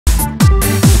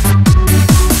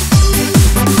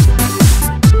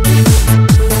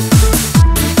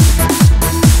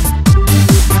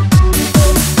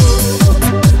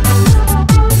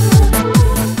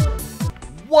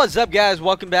What's up, guys?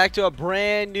 Welcome back to a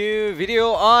brand new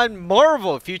video on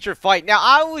Marvel Future Fight. Now,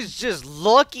 I was just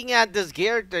looking at this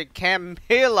character,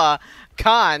 KAMALA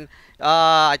Khan.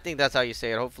 I think that's how you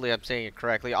say it. Hopefully, I'm saying it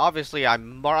correctly. Obviously,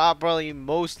 I'm probably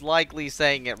most likely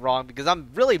saying it wrong because I'm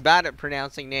really bad at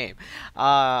pronouncing name.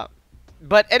 But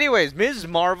anyways, Ms.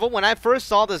 Marvel, when I first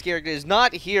saw this character, is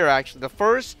not here, actually. The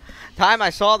first time I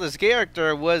saw this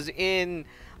character was in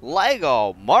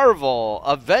Lego Marvel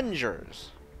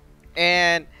Avengers.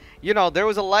 And, you know, there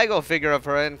was a Lego figure of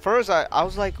her, and first I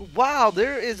was like, wow,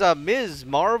 there is a Ms.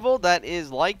 Marvel that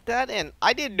is like that, and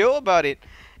I didn't know about it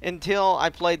until I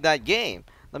played that game.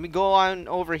 Let me go on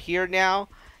over here now,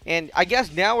 and I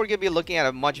guess now we're going to be looking at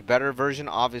a much better version.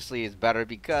 Obviously, it's better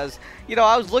because, you know,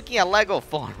 I was looking at Lego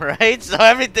form, right? So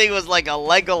everything was like a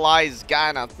Legolized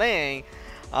kind of thing.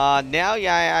 Now,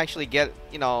 yeah, I actually get,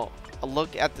 you know, a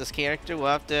look at this character. We'll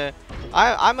have to...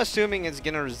 I'm assuming it's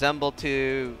gonna resemble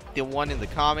to the one in the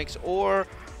comics or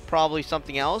probably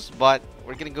something else, but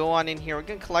we're gonna go on in here. We're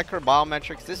gonna collect her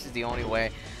biometrics. This is the only way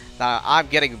that I'm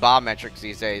getting biometrics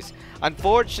these days.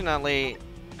 Unfortunately,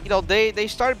 you know, they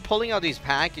started pulling out these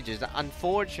packages.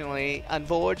 Unfortunately, I don't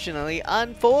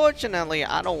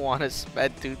want to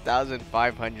spend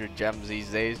 2,500 gems these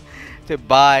days to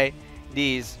buy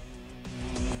these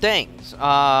things.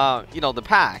 You know, the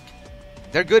pack.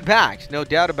 They're good packs, no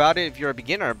doubt about it if you're a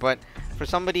beginner, but for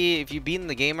somebody, if you've been in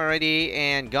the game already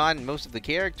and gotten most of the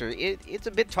characters, it's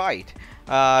a bit tight.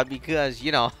 Because,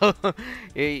 you know,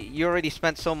 you already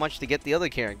spent so much to get the other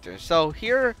characters. So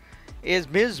here is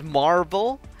Ms.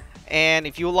 Marvel, and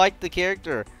if you like the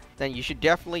character, then you should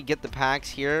definitely get the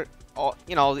packs here.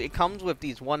 You know, it comes with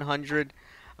these 100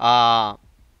 level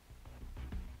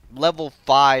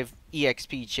 5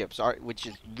 EXP chips, which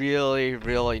is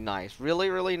really nice.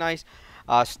 Really nice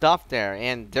stuff there,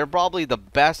 and they're probably the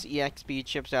best EXP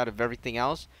chips out of everything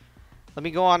else. Let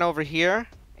me go on over here,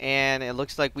 and it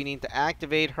looks like we need to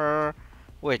activate her,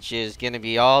 which is going to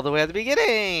be all the way at the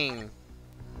beginning.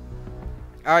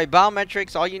 Alright,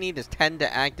 biometrics, all you need is 10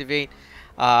 to activate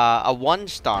a 1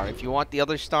 star. If you want the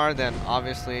other star, then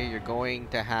obviously you're going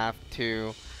to have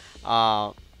to,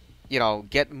 you know,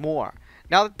 get more.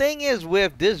 Now, the thing is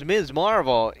with this Ms.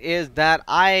 Marvel is that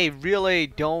I really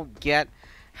don't get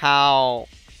how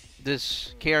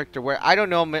this character, where I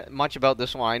don't know much about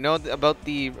this one. I know about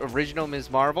the original Ms.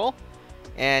 Marvel,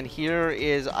 and here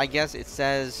is, I guess it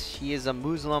says she is a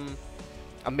Muslim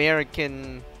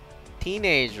American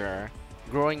teenager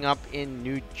growing up in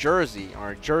New Jersey,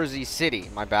 or Jersey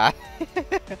City, my bad.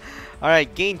 Alright,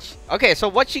 okay, so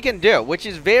what she can do, which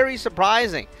is very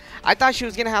surprising. I thought she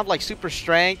was gonna have like super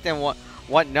strength and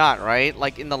whatnot, right?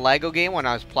 Like in the Lego game when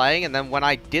I was playing, and then when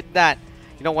I did that,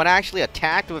 you know, when I actually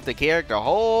attacked with the character,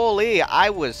 holy, I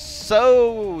was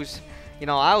so, you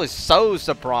know, I was so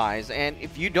surprised. And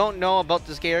if you don't know about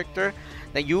this character,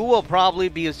 then you will probably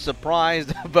be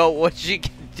surprised about what she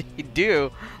can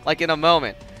do, like in a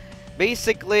moment.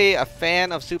 Basically, a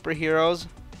fan of superheroes,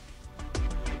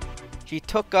 she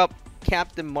took up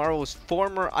Captain Marvel's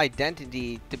former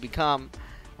identity to become,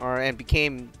 and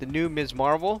became the new Ms.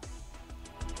 Marvel.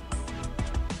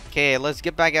 Okay, let's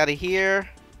get back out of here.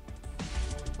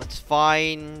 Let's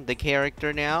find the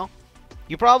character now.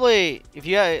 You probably, if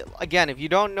you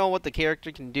don't know what the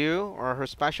character can do or her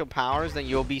special powers, then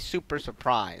you'll be super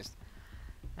surprised.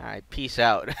 Alright, peace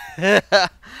out.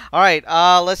 Alright,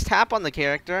 let's tap on the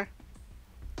character.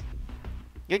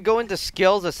 You can go into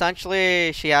skills.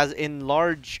 Essentially, she has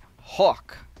enlarge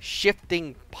hook,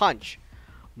 shifting punch,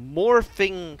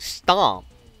 morphing stomp.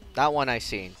 That one I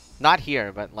seen. Not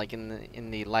here, but like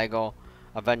in the Lego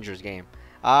Avengers game.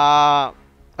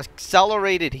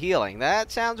 Accelerated healing. That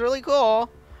sounds really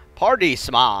cool. Party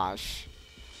smash,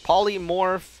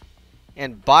 polymorph,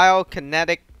 and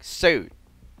biokinetic suit.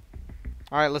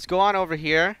 All right, let's go on over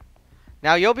here.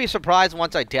 Now you'll be surprised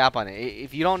once I tap on it.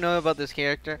 If you don't know about this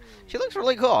character, she looks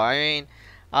really cool. I mean,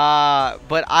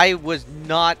 but I was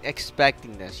not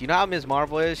expecting this. You know how Ms.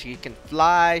 Marvel is? She can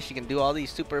fly. She can do all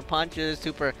these super punches,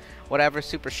 super whatever,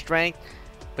 super strength.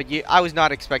 But I was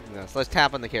not expecting this. Let's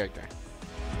tap on the character.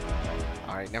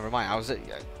 Alright, never mind.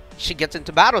 She gets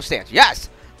into battle stance. Yes!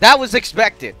 That was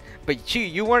expected. But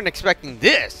you weren't expecting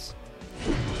this.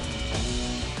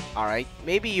 Alright,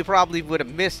 maybe you probably would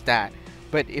have missed that.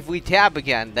 But if we tap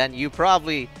again, then you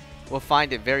probably will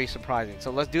find it very surprising.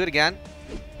 So let's do it again.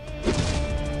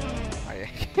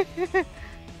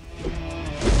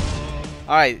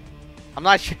 Alright. I'm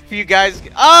not sure if you guys...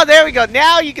 Oh, there we go.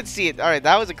 Now you can see it. Alright,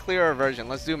 that was a clearer version.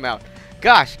 Let's zoom out.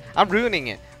 Gosh, I'm ruining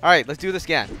it. Alright, let's do this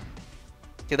again.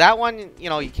 Okay, that one, you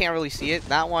know, you can't really see it.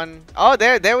 That one... Oh,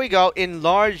 there we go.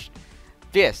 Enlarged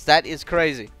fist. That is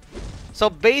crazy. So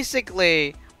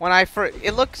basically, when I first,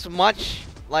 it looks much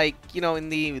like, you know, in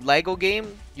the Lego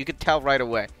game, you could tell right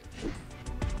away.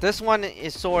 This one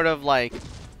is sort of like,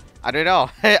 I don't know,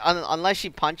 unless she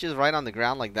punches right on the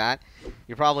ground like that,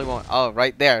 you probably won't. Oh,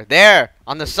 right there, there,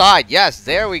 on the side, yes,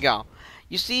 there we go.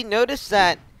 You see, notice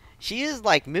that she is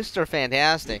like Mr.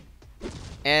 Fantastic,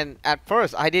 and at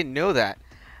first I didn't know that.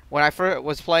 When I first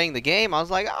was playing the game, I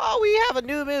was like, oh, we have a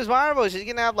new Ms. Marvel. She's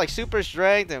going to have, like, super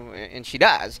strength, and she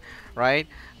does, right?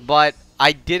 But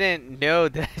I didn't know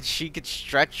that she could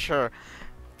stretch her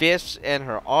fists and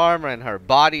her armor and her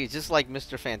body just like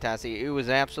Mr. Fantastic. It was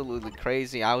absolutely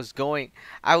crazy. I was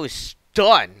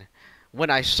stunned when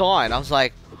I saw it. I was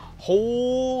like,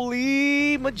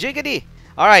 holy majiggity.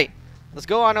 All right, let's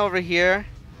go on over here.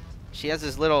 She has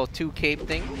this little two cape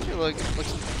thing, which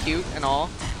looks cute and all.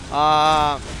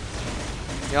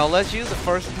 You know, let's use the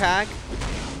first attack.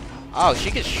 Oh,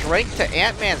 she can shrink to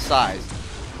Ant-Man size.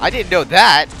 I didn't know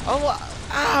that. Oh,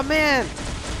 ah, man.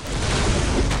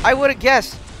 I would have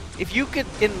guessed if you could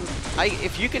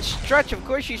if you could stretch, of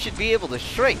course you should be able to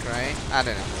shrink, right? I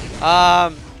don't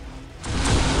know.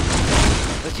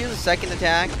 Let's use the second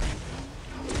attack.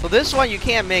 So this one you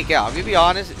can't make out. I'm gonna be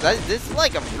honest. This is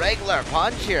like a regular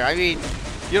punch here. I mean,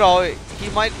 you know, she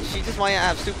just might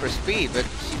have super speed, but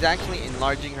she's actually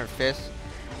enlarging her fist.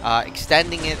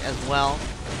 Extending it as well.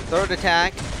 Third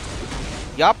attack.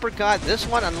 The uppercut. This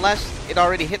one, unless it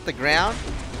already hit the ground,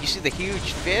 you see the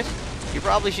huge fist, you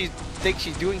probably should think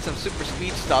she's doing some super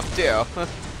speed stuff too.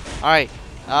 Alright.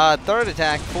 Third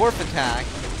attack. Fourth attack.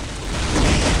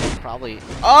 Probably.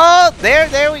 Oh,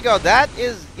 there we go. That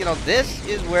is, you know, this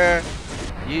is where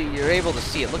you're able to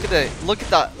see it. Look at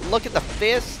the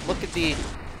fist. Look at the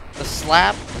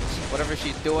slap. Whatever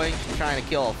she's doing. She's trying to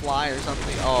kill a fly or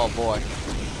something. Oh boy.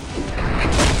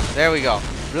 There we go.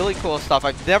 Really cool stuff.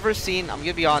 I've never seen, I'm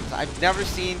gonna be honest, I've never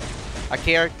seen a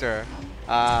character,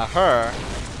 her,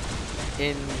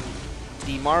 in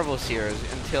the Marvel series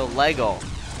until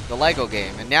the Lego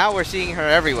game. And now we're seeing her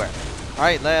everywhere.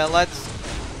 Alright, let's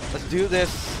do this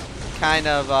kind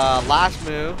of last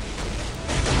move.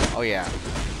 Oh yeah.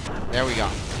 There we go.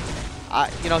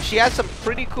 You know, she has some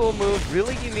pretty cool moves,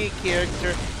 really unique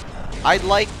character. I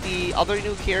like the other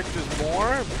new characters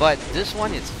more, but this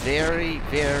one is very,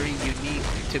 very unique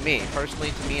to me.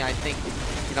 Personally, to me, I think,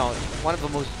 you know, one of the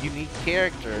most unique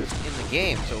characters in the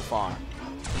game so far.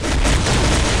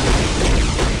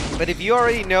 But if you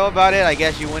already know about it, I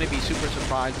guess you wouldn't be super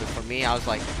surprised. But for me, I was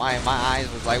like, my eyes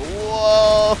was like,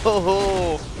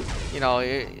 whoa! You know,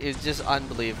 it's just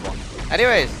unbelievable.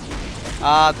 Anyways,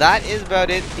 that is about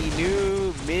it. The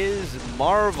new Ms.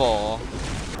 Marvel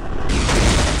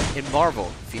in Marvel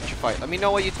Future Fight. Let me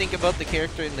know what you think about the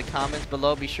character in the comments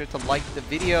below. Be sure to like the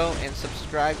video and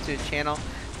subscribe to the channel.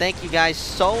 Thank you guys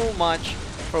so much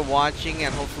for watching,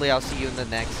 and hopefully I'll see you in the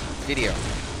next video.